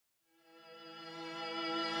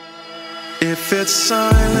If it's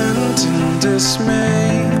silent in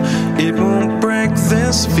dismay, it won't break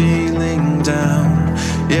this feeling down.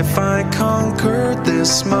 If I conquered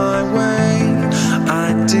this my way,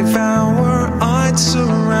 I'd devour, I'd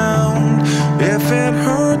surround. If it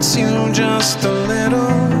hurts you just a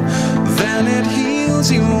little, then it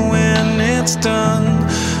heals you when it's done.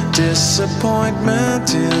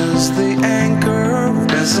 Disappointment is the anchor,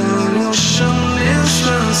 resolution is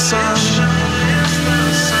the sun.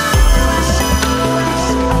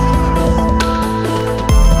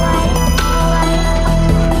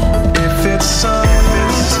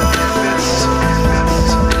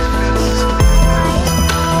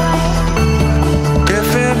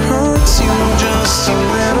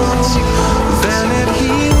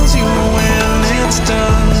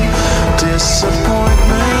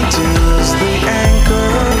 Disappointment is the anchor,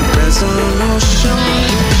 resolution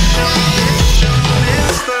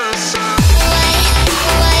is the sun.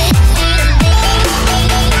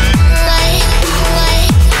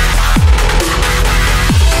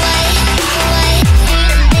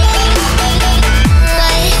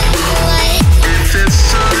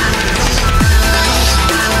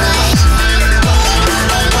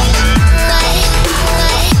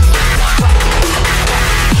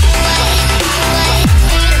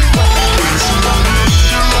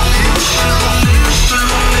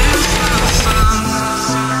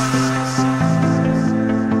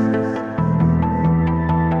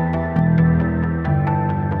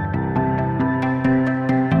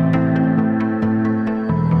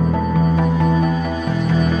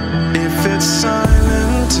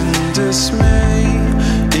 Silent in dismay,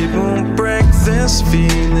 it won't break this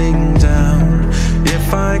feeling down.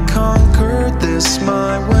 If I conquered this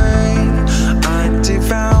my way,